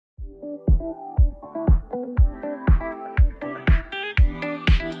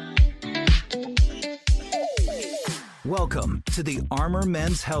Welcome to the Armor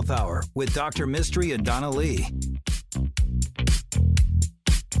Men's Health Hour with Dr. Mystery and Donna Lee.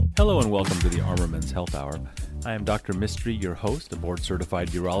 Hello and welcome to the Armor Men's Health Hour. I am Dr. Mystery, your host, a board-certified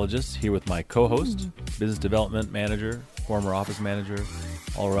urologist, here with my co-host, business development manager, former office manager,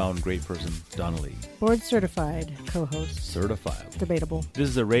 all-around great person, Donna Lee. Board-certified co-host. Certifiable. Debatable. This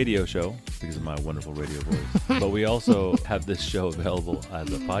is a radio show because of my wonderful radio voice, but we also have this show available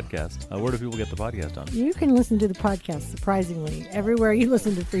as a podcast. Where do people get the podcast on? You can listen to the podcast, surprisingly, everywhere you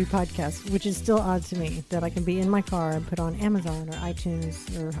listen to free podcasts, which is still odd to me, that I can be in my car and put on Amazon or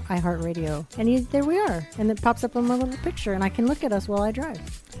iTunes or iHeartRadio, and there we are, and it pops up on my little picture, and I can look at us while I drive.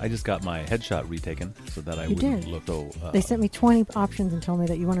 I just got my headshot retaken so that I wouldn't look so... They sent me 20 options and told me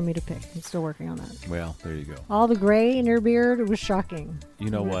that you wanted me to pick. I'm still working on that. Well, there you go. All the gray in your beard, it was shocking. You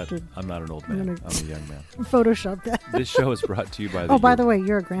know what? I'm not an old man. I'm a young man. Photoshop that. This show is brought to you by... by the way,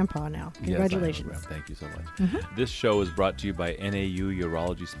 you're a grandpa now. Congratulations. Yes, thank you so much. This show is brought to you by NAU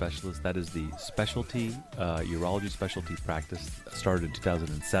Urology Specialists. That is the specialty, urology specialty practice started in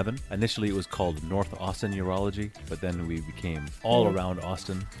 2007. Initially, it was called North Austin Urology, but then we became all around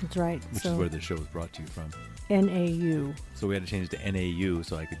Austin. That's right. Which is where the show is brought to you from. NAU. So we had to change it to NAU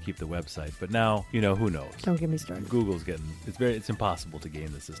so I could keep the website. But now, who knows? Don't get me started. Google's it's impossible to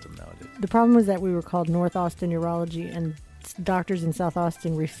game the system nowadays. The problem was that we were called North Austin Urology, and doctors in South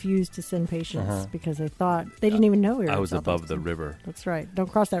Austin refused to send patients because they thought they didn't even know we were. I was South above Austin. the river. That's right. Don't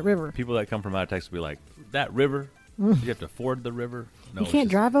cross that river. People that come from out of Texas will be like, that river? You have to ford the river? No, you can't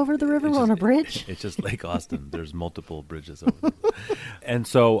drive over the river on a bridge? It's just Lake Austin. There's multiple bridges over there. And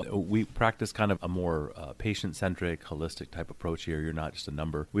so we practice kind of a more patient-centric, holistic type approach here. You're not just a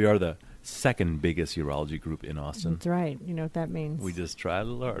number. We are the second biggest urology group in Austin. That's right. You know what that means. We just try a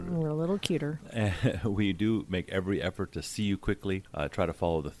little harder. We're a little cuter. We do make every effort to see you quickly, try to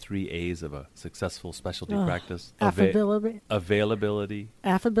follow the 3 A's of a successful specialty practice. Affability. Availability.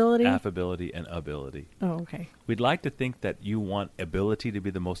 Affability? Affability and ability. Oh, okay. We'd like to think that you want ability to be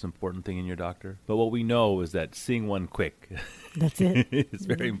the most important thing in your doctor, but what we know is that seeing one quick that's it. It's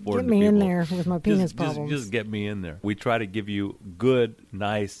very important Get me to people. in there with my penis problems. Just get me in there. We try to give you good,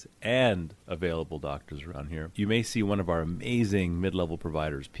 nice, and available doctors around here. You may see one of our amazing mid-level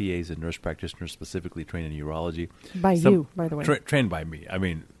providers, PAs and nurse practitioners specifically trained in urology. By you, by the way. Trained by me. I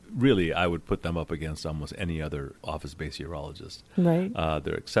mean, really, I would put them up against almost any other office-based urologist. Right.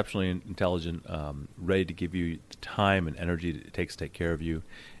 They're exceptionally intelligent, ready to give you the time and energy it takes to take care of you,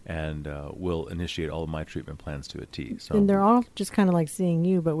 and will initiate all of my treatment plans to a T. So, and they're all just kind of like seeing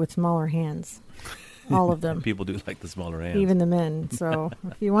you, but with smaller hands. All of them. People do like the smaller hands. Even the men. So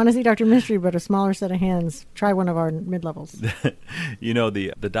if you want to see Dr. Mystery but a smaller set of hands, try one of our mid-levels.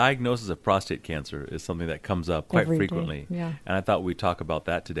 The diagnosis of prostate cancer is something that comes up quite frequently. Yeah. And I thought we'd talk about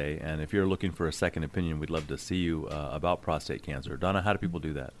that today. And if you're looking for a second opinion, we'd love to see you about prostate cancer. Donna, how do people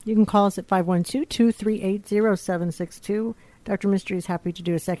do that? You can call us at 512-238-0762. Dr. Mystery is happy to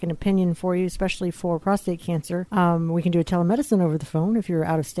do a second opinion for you, especially for prostate cancer. We can do a telemedicine over the phone if you're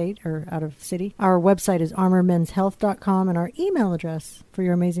out of state or out of city. Our website is armormenshealth.com, and our email address for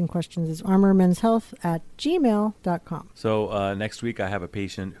your amazing questions is armormenshealth@gmail.com. So next week I have a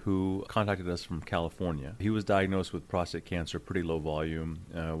patient who contacted us from California. He was diagnosed with prostate cancer, pretty low volume,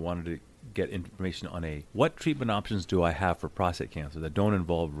 wanted to get information on what treatment options do I have for prostate cancer that don't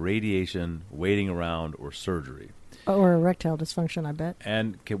involve radiation, waiting around, or surgery. Or erectile dysfunction, I bet.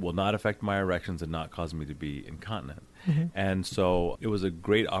 And will not affect my erections and not cause me to be incontinent. Mm-hmm. And so it was a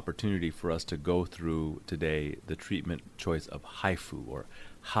great opportunity for us to go through today the treatment choice of HIFU, or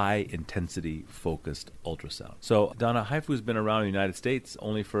high-intensity focused ultrasound. So, Donna, HIFU has been around in the United States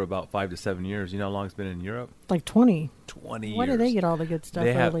only for about 5 to 7 years. You know how long it's been in Europe? Like 20. 20 years. Why do they get all the good stuff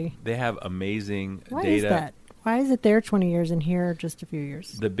early? They have amazing data. Why is that? Why is it there 20 years and here just a few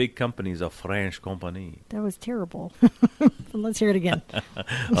years? The big company is a French company. That was terrible. Let's hear it again.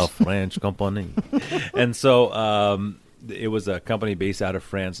 A French company. And so it was a company based out of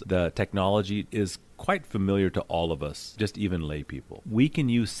France. The technology is quite familiar to all of us, just even lay people. We can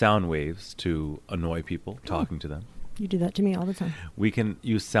use sound waves to annoy people, talking to them. You do that to me all the time. We can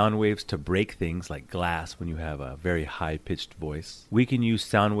use sound waves to break things like glass when you have a very high-pitched voice. We can use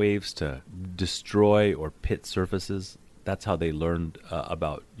sound waves to destroy or pit surfaces. That's how they learned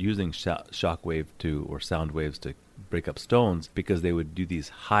about using shockwave or sound waves to break up stones, because they would do these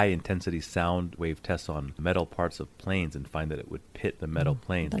high-intensity sound wave tests on metal parts of planes and find that it would pit the metal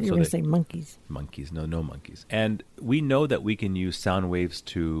planes. I thought you were going to say monkeys. Monkeys. No monkeys. And we know that we can use sound waves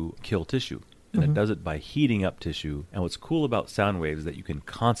to kill tissue. and it does it by heating up tissue. And what's cool about sound waves is that you can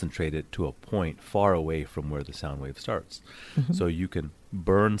concentrate it to a point far away from where the sound wave starts. So you can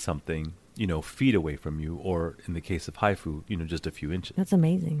burn something, feet away from you, or in the case of HIFU, just a few inches. That's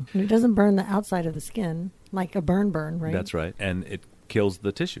amazing. And it doesn't burn the outside of the skin like a burn, right? That's right. And it kills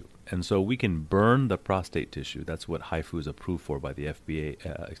the tissue. And so we can burn the prostate tissue. That's what HIFU is approved for by the FDA.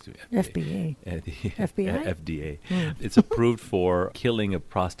 FDA. It's approved for killing of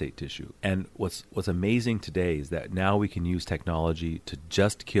prostate tissue. And what's amazing today is that now we can use technology to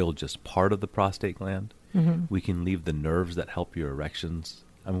kill just part of the prostate gland. We can leave the nerves that help your erections.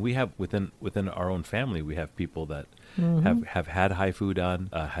 I mean, we have within our own family, we have people that have had HIFU done,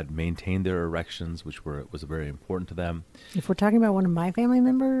 had maintained their erections, which was very important to them. If we're talking about one of my family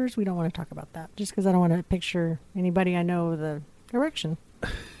members, we don't want to talk about that, just because I don't want to picture anybody I know with an erection.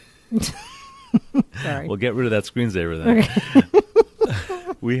 Sorry. Well, get rid of that screensaver then. Okay.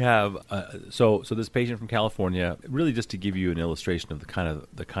 We have so this patient from California, really just to give you an illustration of the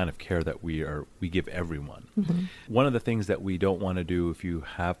kind of care that we give everyone. One of the things that we don't want to do if you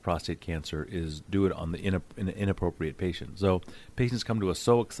have prostate cancer is do it on an inappropriate patient. So patients come to us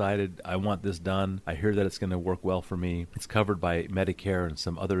so excited, I want this done. I hear that it's going to work well for me. It's covered by Medicare and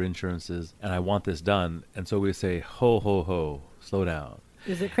some other insurances, and I want this done. And so we say, ho, ho, ho, slow down.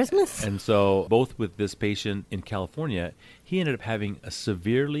 Is it Christmas? And so both with this patient in California, he ended up having a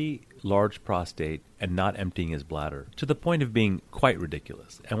severely large prostate and not emptying his bladder to the point of being quite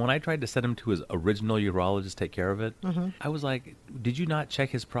ridiculous. And when I tried to send him to his original urologist to take care of it, I was like, did you not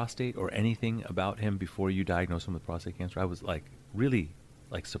check his prostate or anything about him before you diagnosed him with prostate cancer? I was like really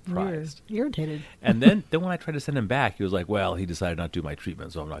surprised. You're irritated. And then when I tried to send him back, he was like, well, he decided not to do my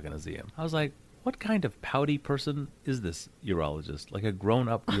treatment, so I'm not going to see him. I was like, what kind of pouty person is this urologist? Like a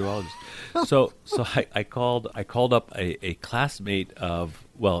grown-up urologist. So I called up a classmate of,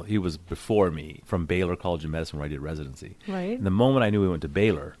 well, he was before me from Baylor College of Medicine where I did residency. Right. And the moment I knew he went to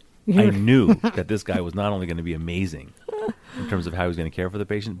Baylor, I knew that this guy was not only going to be amazing in terms of how he was going to care for the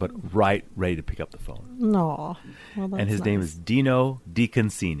patient, but ready to pick up the phone. No. Well, that's and his nice. name is Dino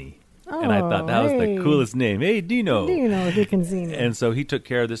DiConcini. And I thought that was the coolest name. Hey, Dino. Dino DiConcini. And so he took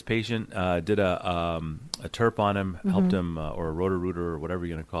care of this patient, did a TERP on him, helped him, or a rotor-rooter or whatever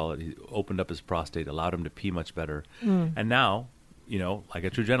you're going to call it. He opened up his prostate, allowed him to pee much better. And now, like a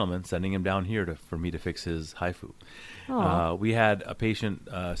true gentleman, sending him down here for me to fix his HIFU. We had a patient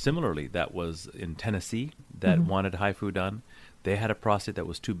similarly that was in Tennessee that wanted HIFU done. They had a prostate that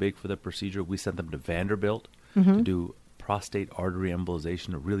was too big for the procedure. We sent them to Vanderbilt to do prostate artery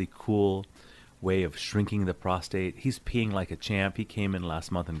embolization, a really cool way of shrinking the prostate. He's peeing like a champ. He came in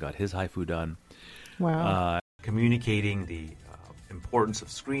last month and got his HIFU done. Wow. Communicating the importance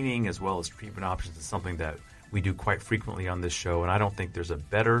of screening as well as treatment options is something that we do quite frequently on this show, and I don't think there's a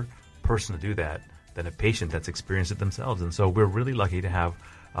better person to do that than a patient that's experienced it themselves. And so we're really lucky to have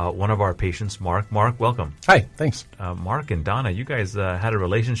one of our patients, Mark. Mark, welcome. Hi, thanks. Mark and Donna, you guys had a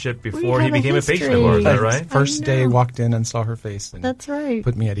relationship before he became a patient of ours, is that right? First day, walked in and saw her face. And that's right.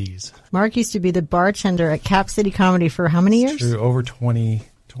 Put me at ease. Mark used to be the bartender at Cap City Comedy for how many years? True, over 20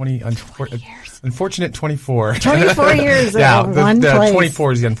 years. Unfortunate 24. 24 years yeah, one the place.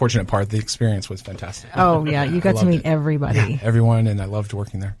 24 is the unfortunate part. The experience was fantastic. Oh, yeah. You got to meet everybody. Yeah, everyone, and I loved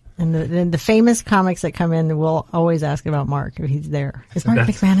working there. And the famous comics that come in will always ask about Mark if he's there. Is Mark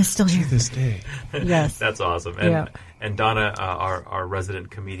McManus still here? To this day. Yes. That's awesome. And Donna, our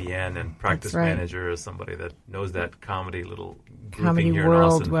resident comedian and practice manager, is somebody that knows that comedy here world. In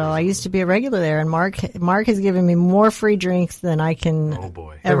Austin. Well, I used to be a regular there, and Mark has given me more free drinks than I can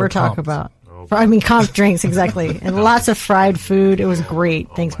ever talk about. Comp drinks, exactly. And lots of fried food. It was great.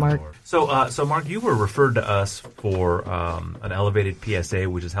 Thanks, Mark. Lord. So Mark, you were referred to us for an elevated PSA,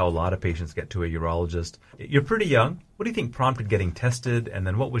 which is how a lot of patients get to a urologist. You're pretty young. What do you think prompted getting tested? And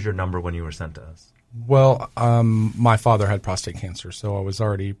then what was your number when you were sent to us? Well, my father had prostate cancer, so I was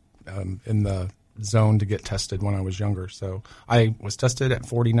already in the zone to get tested when I was younger. So I was tested at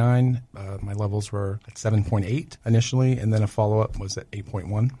 49. My levels were at 7.8 initially, and then a follow-up was at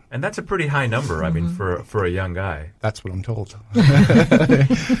 8.1. And that's a pretty high number, I mean, for a young guy. That's what I'm told.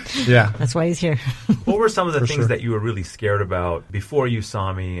 Yeah. That's why he's here. What were some of the things that you were really scared about before you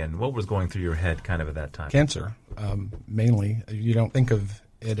saw me, and what was going through your head kind of at that time? Cancer, mainly. You don't think of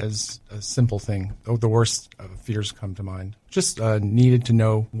it as a simple thing. The worst fears come to mind. Just needed to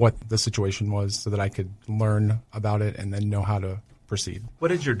know what the situation was so that I could learn about it and then know how to proceed. What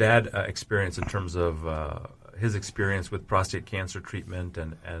did your dad experience in terms of his experience with prostate cancer treatment,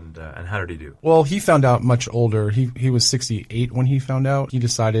 and how did he do? Well, he found out much older. He was 68 when he found out. He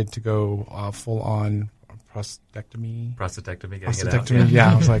decided to go full-on prostatectomy. Getting Prostatectomy, it out.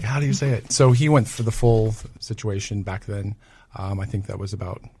 yeah. I was like, how do you say it? So he went for the full situation back then. I think that was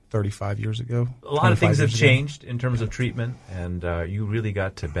about 35 years ago. A lot of things have changed in terms of treatment, and you really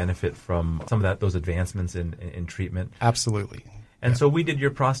got to benefit from some of those advancements in treatment. Absolutely. And so we did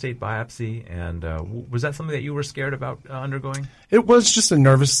your prostate biopsy, and was that something that you were scared about undergoing? It was just a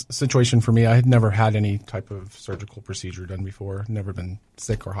nervous situation for me. I had never had any type of surgical procedure done before, never been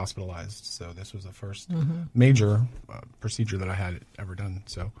sick or hospitalized. So this was the first major procedure that I had ever done.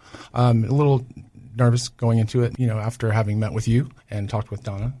 So a little nervous going into it, after having met with you and talked with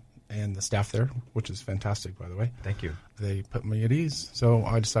Donna and the staff there, which is fantastic, by the way. Thank you. They put me at ease, so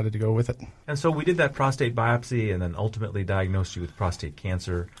I decided to go with it. And so we did that prostate biopsy and then ultimately diagnosed you with prostate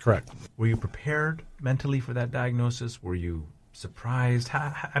cancer. Correct. Were you prepared mentally for that diagnosis? Were you surprised?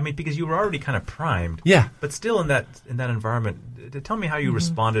 Because you were already kind of primed. Yeah. But still in that environment, tell me how you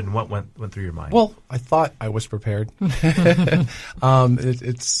responded and what went through your mind. Well, I thought I was prepared.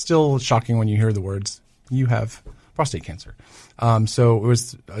 It's still shocking when you hear the words, you have prostate cancer. So it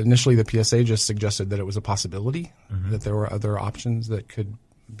was initially the PSA just suggested that it was a possibility, that there were other options that could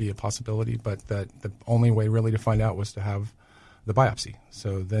be a possibility, but that the only way really to find out was to have the biopsy.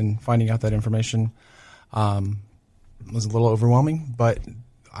 So then finding out that information was a little overwhelming, but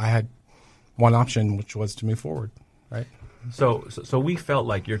I had one option, which was to move forward, right? So we felt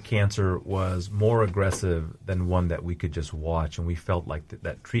like your cancer was more aggressive than one that we could just watch, and we felt like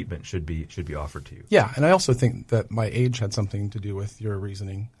that treatment should be offered to you. Yeah, and I also think that my age had something to do with your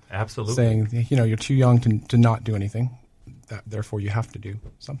reasoning. Absolutely. Saying, you're too young to not do anything, therefore you have to do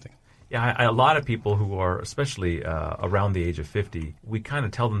something. Yeah, a lot of people who are, especially around the age of 50, we kind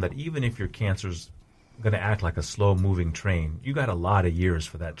of tell them that even if your cancer's going to act like a slow-moving train, you got a lot of years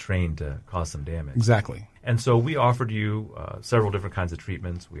for that train to cause some damage. Exactly. And so we offered you several different kinds of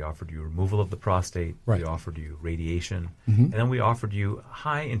treatments. We offered you removal of the prostate. Right. We offered you radiation. And then we offered you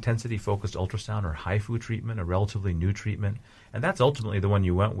high-intensity focused ultrasound or HIFU treatment, a relatively new treatment. And that's ultimately the one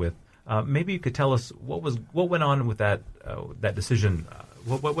you went with. Maybe you could tell us what went on with that decision.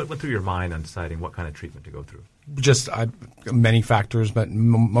 What went through your mind on deciding what kind of treatment to go through? Just many factors, but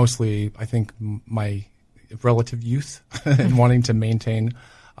mostly I think my relative youth and wanting to maintain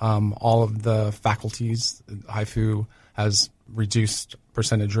all of the faculties. HIFU has reduced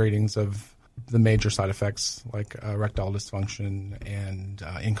percentage ratings of the major side effects like erectile dysfunction and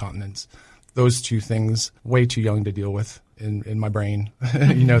incontinence. Those two things, way too young to deal with in my brain.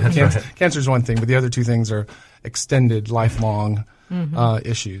 Cancer is one thing, but the other two things are extended, lifelong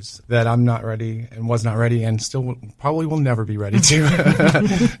issues that I'm not ready and was not ready and still probably will never be ready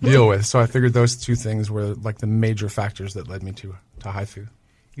to deal with. So I figured those two things were like the major factors that led me to HIFU.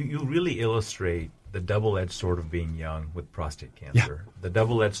 You really illustrate the double-edged sword of being young with prostate cancer. Yeah. The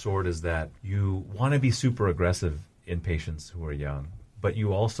double-edged sword is that you want to be super aggressive in patients who are young, but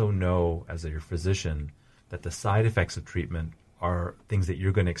you also know as your physician that the side effects of treatment are things that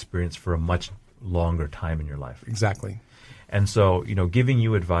you're going to experience for a much longer time in your life. Exactly. And so, giving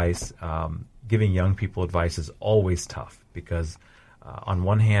you advice, giving young people advice is always tough because on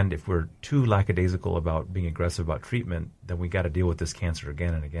one hand, if we're too lackadaisical about being aggressive about treatment, then we got to deal with this cancer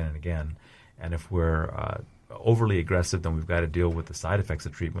again and again and again. And if we're overly aggressive, then we've got to deal with the side effects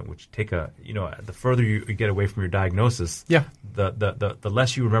of treatment, which take the further you get away from your diagnosis, the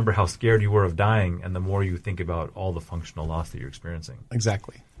less you remember how scared you were of dying, and the more you think about all the functional loss that you're experiencing.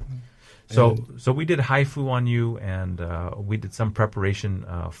 Exactly. So we did HIFU on you, and we did some preparation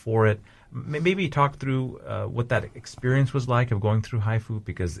for it. Maybe talk through what that experience was like of going through HIFU,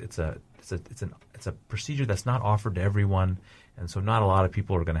 because it's a procedure that's not offered to everyone, and so not a lot of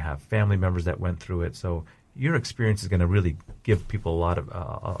people are going to have family members that went through it. So your experience is going to really give people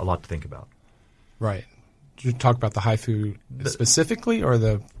a lot to think about. Right. Did you talk about the HIFU specifically, or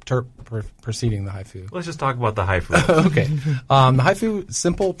the TERP preceding the HIFU? Let's just talk about the HIFU. Okay. The HIFU,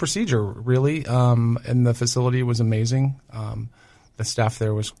 simple procedure, really, and the facility was amazing. The staff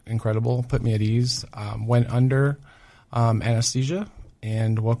there was incredible, put me at ease. Went under anesthesia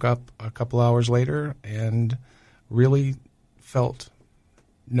and woke up a couple hours later and really felt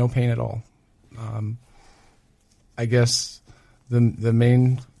no pain at all. I guess the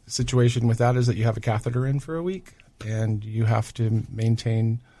main situation with that is that you have a catheter in for a week and you have to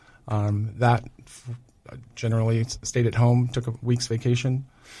maintain that. Generally stayed at home, took a week's vacation,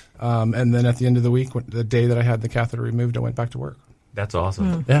 and then at the end of the week, the day that I had the catheter removed, I went back to work. That's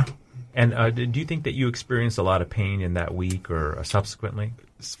awesome. Yeah. And do you think that you experienced a lot of pain in that week or subsequently?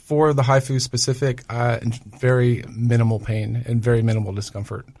 For the HIFU specific, very minimal pain and very minimal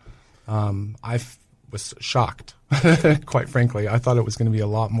discomfort. I was shocked, quite frankly. I thought it was going to be a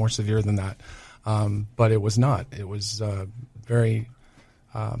lot more severe than that. But it was not. It was very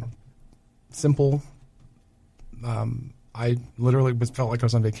simple. I literally felt like I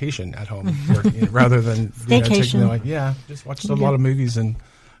was on vacation at home rather than taking just watched a lot of movies, and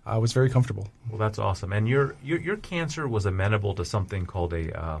I was very comfortable. Well, that's awesome. And your cancer was amenable to something called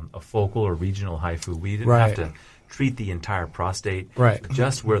a focal or regional HIFU. We didn't have to treat the entire prostate,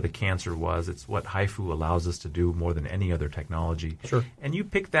 just where the cancer was. It's what HIFU allows us to do more than any other technology. Sure. And you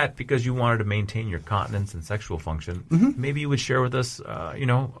picked that because you wanted to maintain your continence and sexual function. Maybe you would share with us,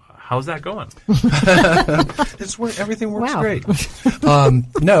 how's that going? It's where everything works great.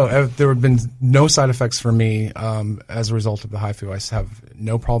 No, there have been no side effects for me as a result of the HIFU. I have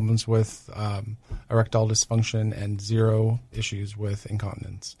no problems with erectile dysfunction and zero issues with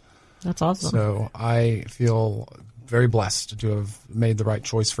incontinence. That's awesome. So I feel very blessed to have made the right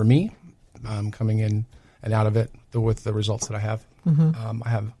choice for me coming in and out of it with the results that I have. I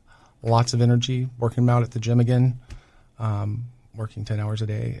have lots of energy, working out at the gym again. Working 10 hours a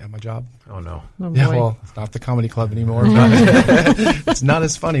day at my job. Oh, no. Oh, yeah, well, it's not the comedy club anymore, but it's not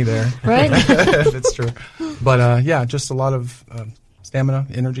as funny there. Right? It's true. But, just a lot of stamina,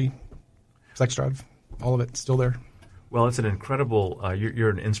 energy, sex drive, all of it still there. Well, it's an incredible, you're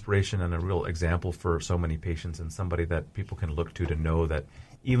an inspiration and a real example for so many patients, and somebody that people can look to know that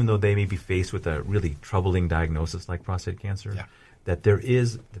even though they may be faced with a really troubling diagnosis like prostate cancer, that there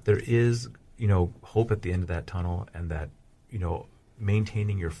is hope at the end of that tunnel, and that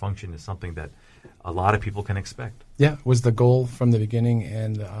maintaining your function is something that a lot of people can expect. Yeah, it was the goal from the beginning,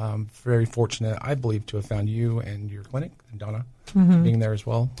 and I'm very fortunate, I believe, to have found you and your clinic, and Donna being there as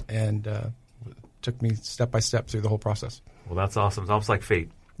well, and took me step by step through the whole process. Well, that's awesome. It's almost like fate.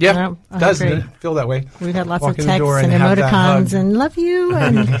 Yeah, it does feel that way. We've had lots of texts and emoticons and love you,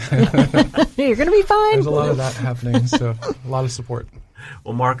 and you're going to be fine. There's a lot of that happening, so a lot of support.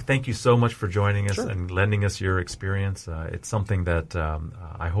 Well, Mark, thank you so much for joining us and lending us your experience. It's something that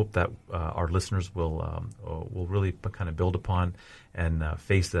I hope that our listeners will really kind of build upon and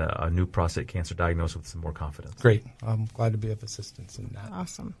face a new prostate cancer diagnosis with some more confidence. Great. I'm glad to be of assistance in that.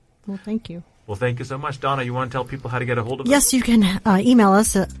 Awesome. Well, thank you. Well, thank you so much. Donna, you want to tell people how to get a hold of us? Yes, you can email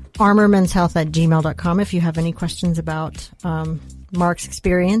us at armormenshealth@gmail.com if you have any questions about Mark's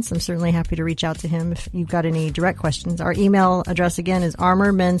experience. I'm certainly happy to reach out to him if you've got any direct questions. Our email address again is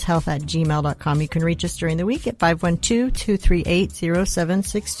armormenshealth@gmail.com. You can reach us during the week at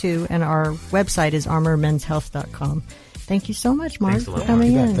 512-238-0762, and our website is armormenshealth.com. Thank you so much, Mark, for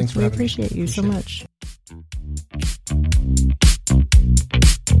coming in. Thanks for we having me. appreciate you so much.